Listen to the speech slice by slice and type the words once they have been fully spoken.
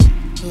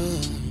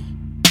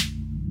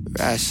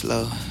Ride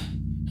slow,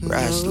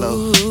 ride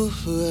slow,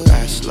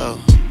 ride slow.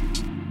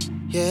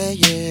 Yeah,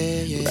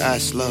 yeah, yeah.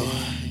 Ride slow,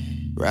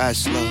 ride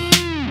slow,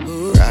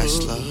 ride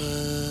slow.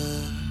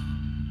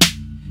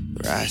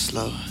 Ride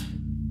slow,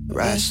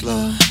 ride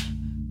slow,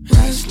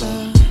 ride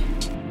slow.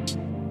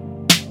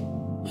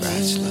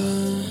 Ride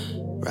slow,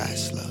 ride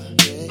slow.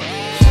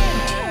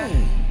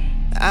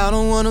 I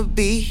don't wanna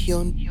be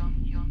your,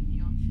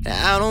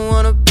 I don't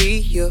wanna be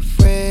your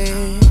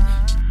friend.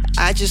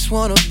 I just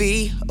wanna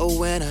be a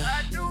winner,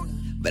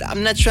 but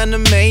I'm not trying to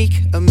make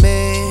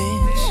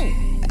amends.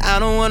 I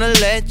don't wanna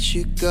let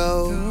you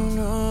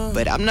go,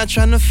 but I'm not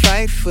trying to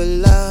fight for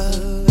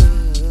love.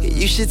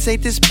 You should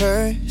take this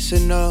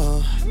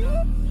personal.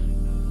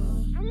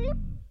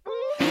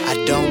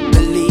 I don't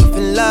believe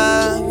in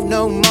love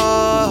no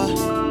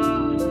more.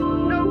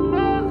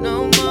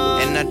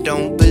 And I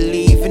don't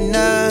believe in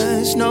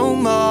us no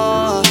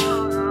more.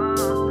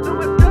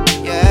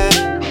 Yeah,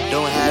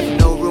 don't have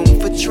no room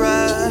for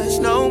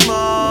trust no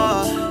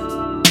more.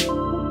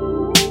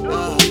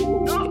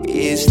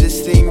 Is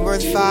this thing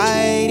worth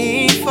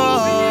fighting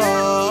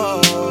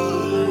for?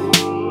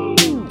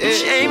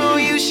 Shame on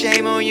you,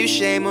 shame on you,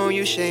 shame on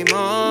you, shame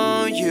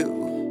on you.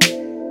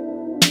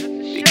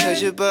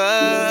 Because you're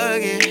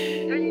bugging.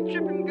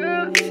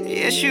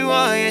 Yes you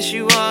are, yes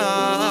you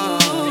are.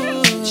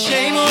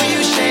 Shame on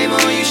you, shame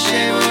on you,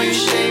 shame on you,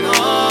 shame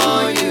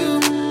on you.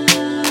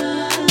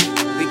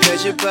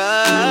 Because you're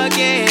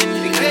bugging,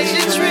 because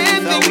you're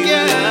tripping,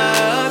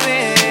 girl.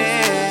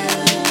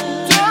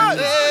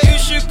 You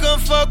should come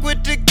fuck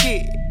with the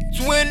kid.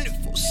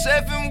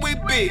 24/7 we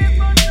be.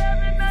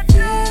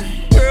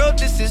 Girl,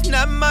 this is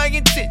not my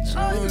intention.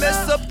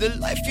 Mess up the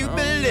life you've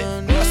been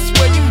living. I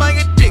swear you my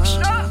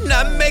addiction.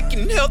 Not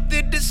making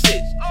healthy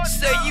decisions.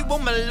 Say you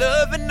want my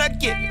love and I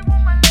get it.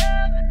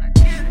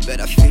 But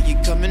I feel you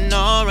coming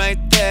on right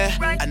there.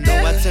 I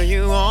know I turn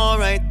you on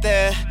right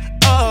there.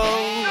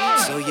 Oh,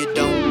 so you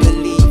don't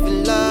believe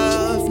in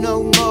love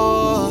no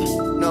more,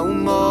 no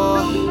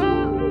more.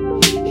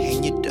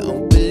 And you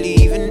don't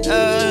believe in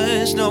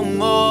us no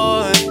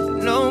more,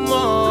 no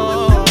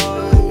more.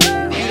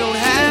 You don't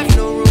have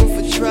no room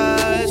for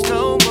trust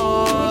no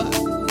more,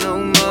 no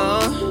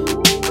more.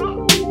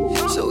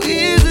 So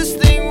is this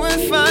thing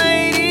worth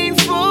fighting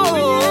for?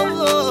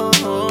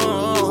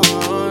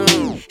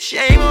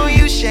 Shame on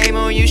you, shame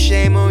on you,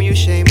 shame on you,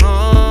 shame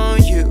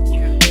on you.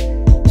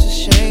 It's a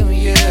shame on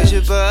you. Cause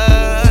you're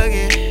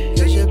bugging,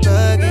 cause you're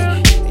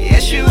bugging.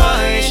 Yes you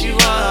are, yes you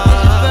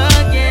are.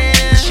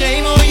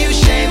 Shame on you,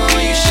 shame on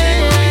you,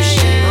 shame on you,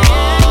 shame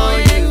on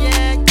you.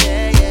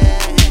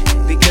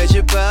 Because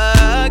you're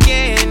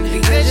bugging,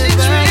 because you're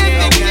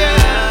tripping, girl.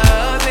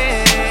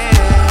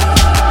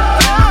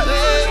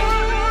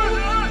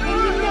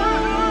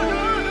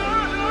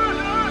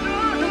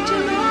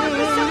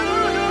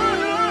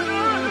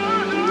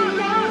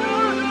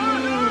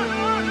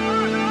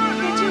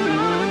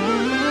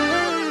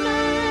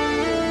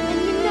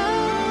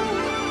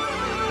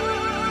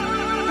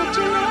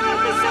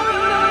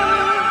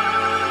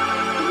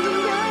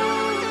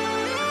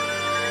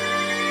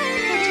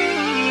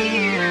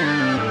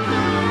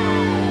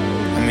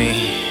 I mean,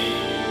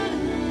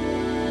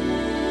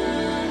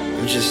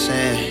 I'm just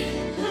saying,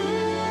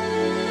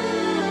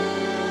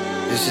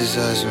 this is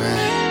us, man.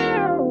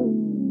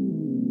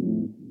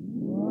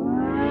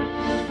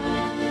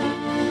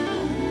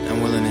 I'm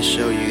willing to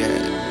show you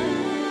that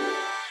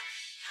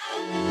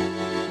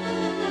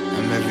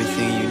I'm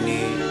everything you need.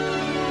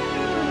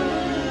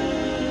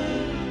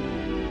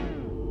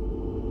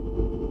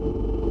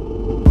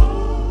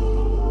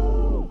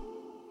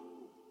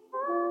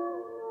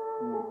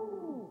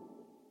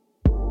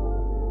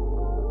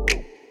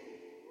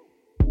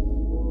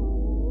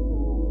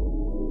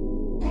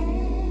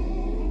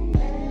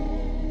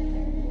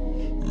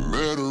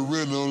 Met her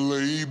in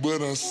LA,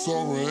 but I saw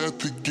her at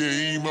the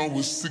game. I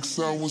was 6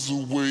 hours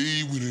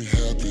away when it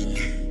happened.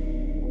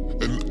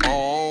 And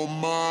all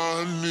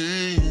my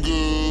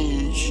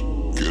niggas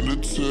can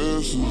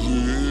attest to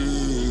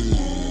this.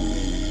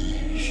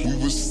 We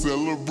were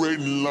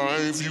celebrating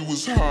life, you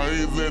was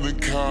higher than a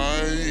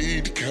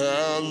kite.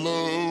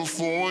 California,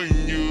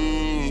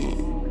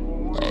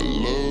 I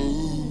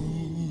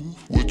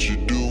love what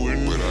you're doing,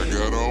 but I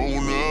got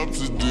on up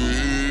to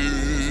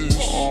this.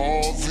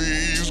 All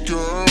these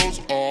girls,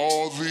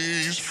 all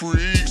these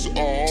freaks,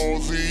 all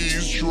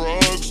these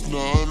drugs,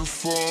 none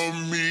for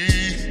me.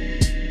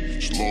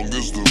 As long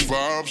as the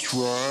vibe's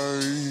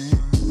right,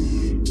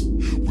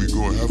 we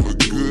gon' have a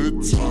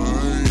good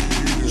time.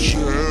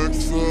 Check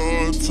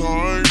the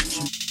time.